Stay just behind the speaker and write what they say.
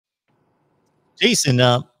Jason,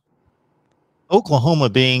 Oklahoma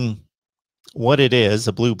being what it is,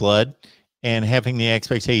 a blue blood, and having the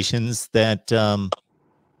expectations that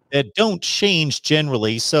that don't change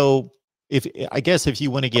generally. So, if I guess if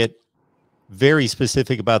you want to get very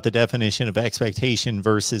specific about the definition of expectation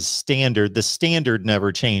versus standard, the standard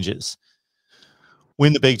never changes.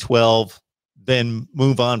 Win the Big 12, then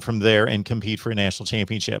move on from there and compete for a national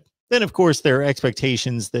championship. Then, of course, there are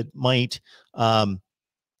expectations that might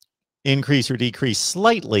increase or decrease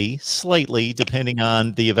slightly, depending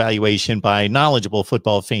on the evaluation by knowledgeable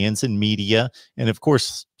football fans and media, and of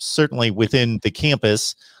course, certainly within the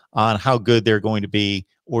campus on how good they're going to be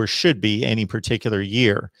or should be any particular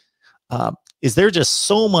year. Is there just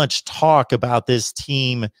so much talk about this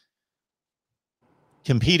team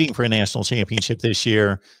competing for a national championship this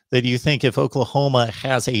year that you think if Oklahoma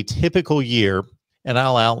has a typical year, and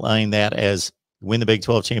I'll outline that as win the Big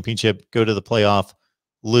 12 championship, go to the playoff,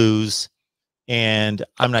 lose, and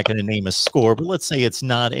I'm not going to name a score, but let's say it's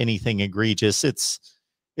not anything egregious. It's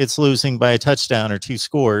losing by a touchdown or two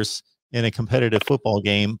scores in a competitive football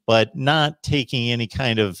game, but not taking any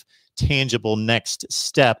kind of tangible next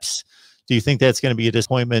steps. Do you think that's going to be a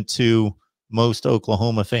disappointment to most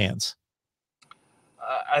Oklahoma fans?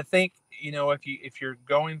 I think if you're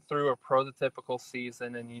going through a prototypical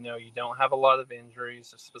season and you don't have a lot of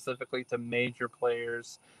injuries, specifically to major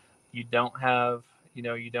players, you don't have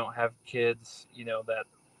kids that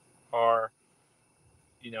are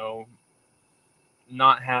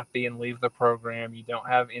not happy and leave the program. You don't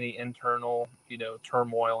have any internal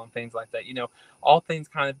turmoil and things like that. All things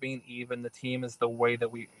kind of being even, the team is the way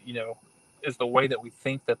that we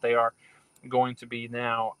think that they are going to be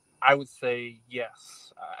now. I would say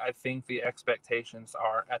yes. I think the expectations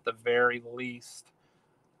are at the very least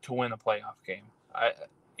to win a playoff game.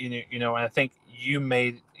 And I think you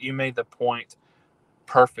made the point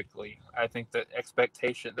perfectly. I think the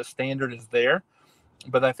the standard is there,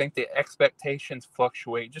 but I think the expectations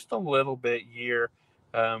fluctuate just a little bit year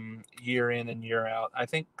in and year out. I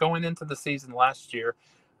think going into the season last year,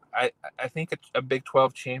 I think a Big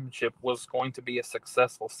 12 championship was going to be a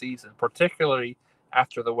successful season, particularly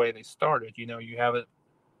after the way they started. You have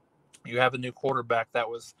a new quarterback that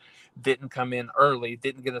didn't come in early,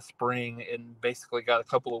 didn't get a spring, and basically got a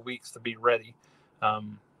couple of weeks to be ready,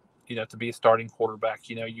 to be a starting quarterback.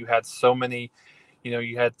 You had so many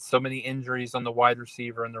injuries on the wide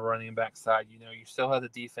receiver and the running back side. You still had a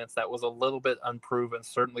defense that was a little bit unproven.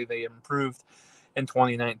 Certainly they improved in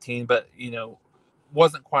 2019, but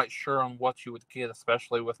wasn't quite sure on what you would get,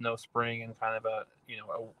 especially with no spring and kind of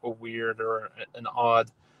a weird or an odd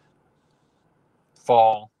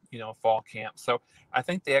fall camp. So I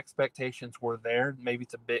think the expectations were there, maybe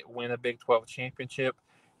to win a Big 12 championship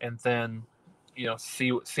and then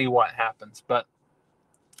see what happens. But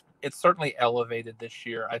it's certainly elevated this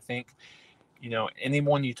year. I think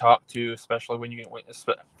anyone you talk to, especially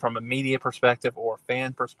from a media perspective or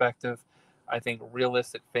fan perspective, I think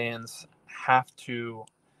realistic fans have to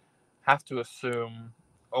assume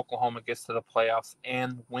Oklahoma gets to the playoffs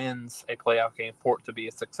and wins a playoff game for it to be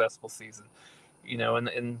a successful season.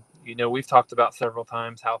 And we've talked about several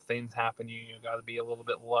times how things happen. You got to be a little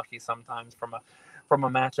bit lucky sometimes from a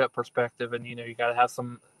matchup perspective, and you got to have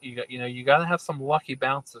some lucky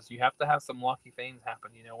bounces. You have to have some lucky things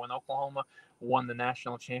happen. When Oklahoma won the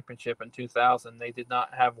national championship in 2000, they did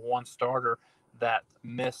not have one starter that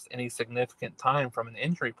missed any significant time from an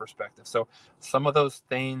injury perspective. So some of those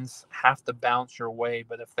things have to bounce your way.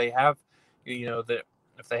 But if they have,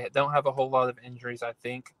 if they don't have a whole lot of injuries, I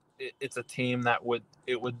think it's a team that would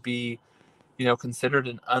be, considered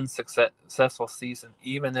an unsuccessful season,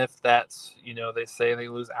 even if that's, they say they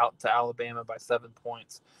lose out to Alabama by 7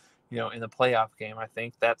 points, in a playoff game. I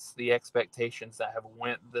think that's the expectations that have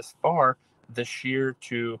went this far this year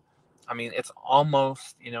to, it's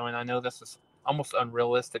almost, and I know this is almost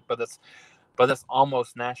unrealistic, but it's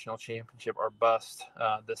almost national championship or bust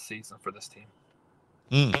this season for this team.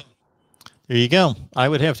 There you go. I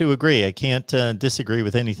would have to agree. I can't disagree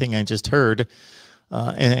with anything I just heard,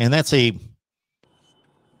 and that's a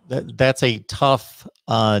tough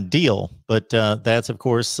deal. But that's of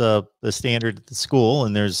course the standard at the school,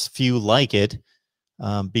 and there's few like it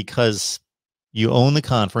because you own the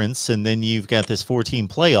conference, and then you've got this 14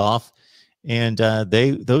 playoff. And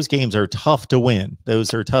those games are tough to win.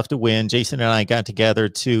 Those are tough to win. Jason and I got together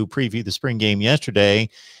to preview the spring game yesterday,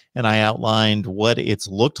 and I outlined what it's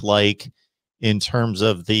looked like in terms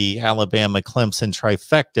of the Alabama-Clemson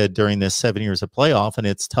trifecta during this 7 years of playoff, and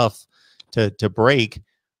it's tough to break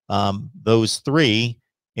those three,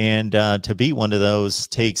 and to beat one of those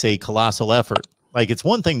takes a colossal effort. Like, it's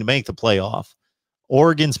one thing to make the playoff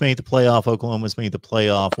Oregon's made the playoff, Oklahoma's made the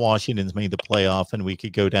playoff, Washington's made the playoff, and we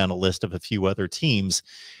could go down a list of a few other teams.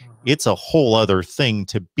 It's a whole other thing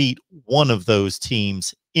to beat one of those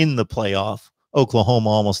teams in the playoff. Oklahoma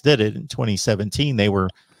almost did it in 2017. They were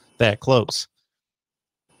that close.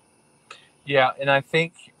 Yeah, and I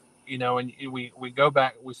think, and we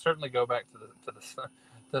certainly go back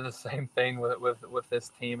to the same thing with this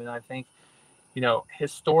team, and I think,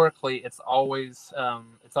 historically it's always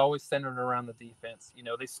centered around the defense.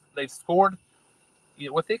 They've scored,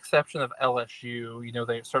 with the exception of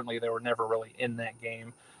LSU. They were never really in that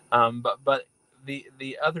game, but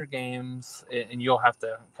the other games, and you'll have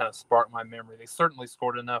to kind of spark my memory. They certainly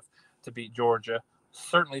scored enough to beat Georgia.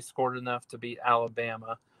 Certainly scored enough to beat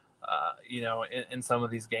Alabama. In some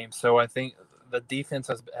of these games. So I think the defense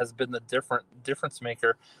has been the difference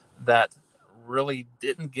maker that really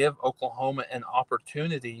didn't give Oklahoma an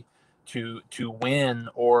opportunity to win,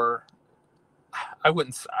 or I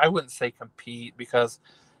wouldn't say compete, because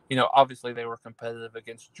obviously they were competitive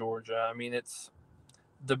against Georgia. I mean, it's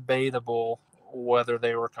debatable whether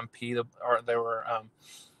they were competitive or they were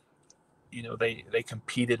they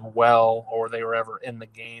competed well, or they were ever in the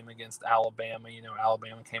game against Alabama.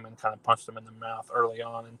 Alabama came and kind of punched them in the mouth early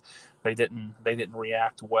on, and they didn't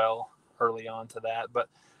react well early on to that. But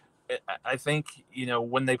I think,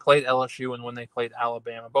 when they played LSU and when they played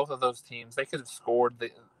Alabama, both of those teams, they could have scored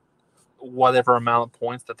whatever amount of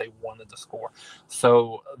points that they wanted to score.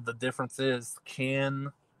 So the difference is,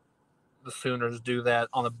 can the Sooners do that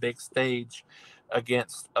on a big stage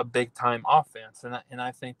against a big time offense? And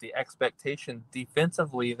I think the expectation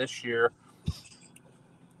defensively this year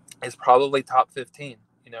is probably top 15.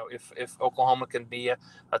 If Oklahoma can be a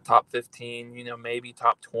top 15, maybe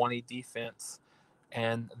top 20 defense,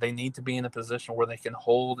 and they need to be in a position where they can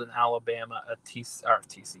hold an Alabama,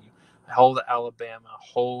 TCU, hold Alabama,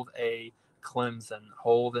 hold a Clemson,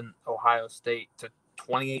 hold an Ohio State to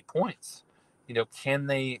 28 points. Can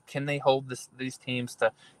they hold these teams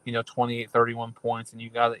to 28, 31 points? And you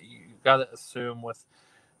got to assume, with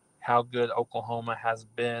how good Oklahoma has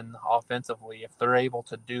been offensively, if they're able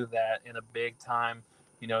to do that in a big time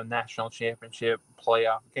national championship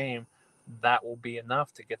playoff game, that will be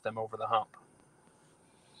enough to get them over the hump.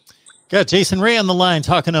 Got Jason Ray on the line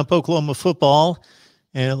talking up Oklahoma football,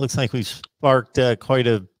 and it looks like we've sparked quite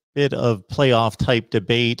a bit of playoff type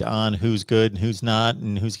debate on who's good and who's not,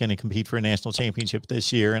 and who's going to compete for a national championship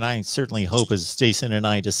this year. And I certainly hope, as Jason and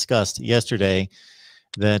I discussed yesterday,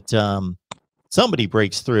 that somebody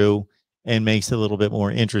breaks through and makes it a little bit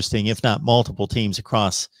more interesting, if not multiple teams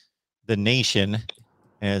across the nation.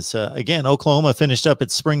 As again, Oklahoma finished up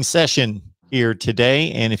its spring session here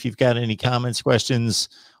today. And if you've got any comments, questions,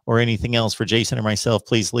 or anything else for Jason or myself,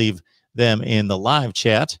 please leave them in the live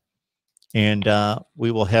chat. And we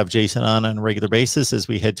will have Jason on a regular basis as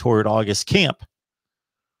we head toward August camp.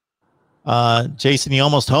 Jason, you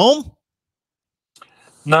almost home?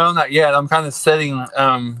 No, not yet. I'm kind of setting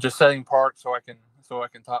park so I can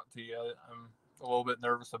talk to you. I'm a little bit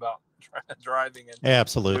nervous about driving. And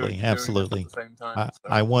absolutely. Doing at the same time,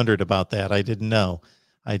 I wondered about that. I didn't know.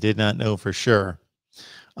 I did not know for sure.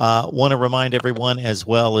 Want to remind everyone as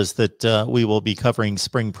well is that we will be covering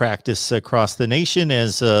spring practice across the nation,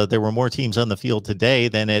 as there were more teams on the field today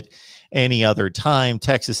than at any other time.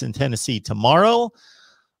 Texas and Tennessee tomorrow.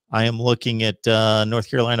 I am looking at North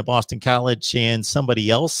Carolina, Boston College, and somebody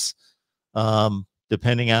else,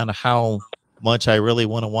 depending on how much I really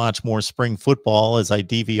want to watch more spring football, as I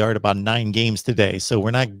DVR'd about 9 games today. So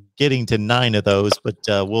we're not getting to 9 of those, but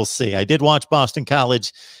we'll see. I did watch Boston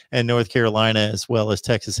College and North Carolina, as well as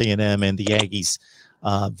Texas A&M, and the Aggies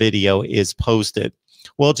video is posted.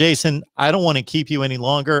 Well, Jason, I don't want to keep you any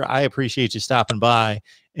longer. I appreciate you stopping by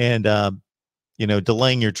and,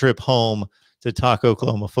 delaying your trip home to talk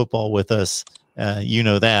Oklahoma football with us.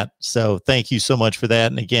 That. So thank you so much for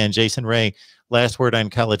that. And again, Jason Ray, Last Word on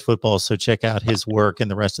College Football. So check out his work and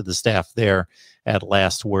the rest of the staff there at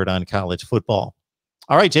Last Word on College Football.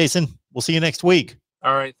 All right, Jason, we'll see you next week.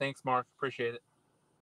 All right. Thanks, Mark. Appreciate it.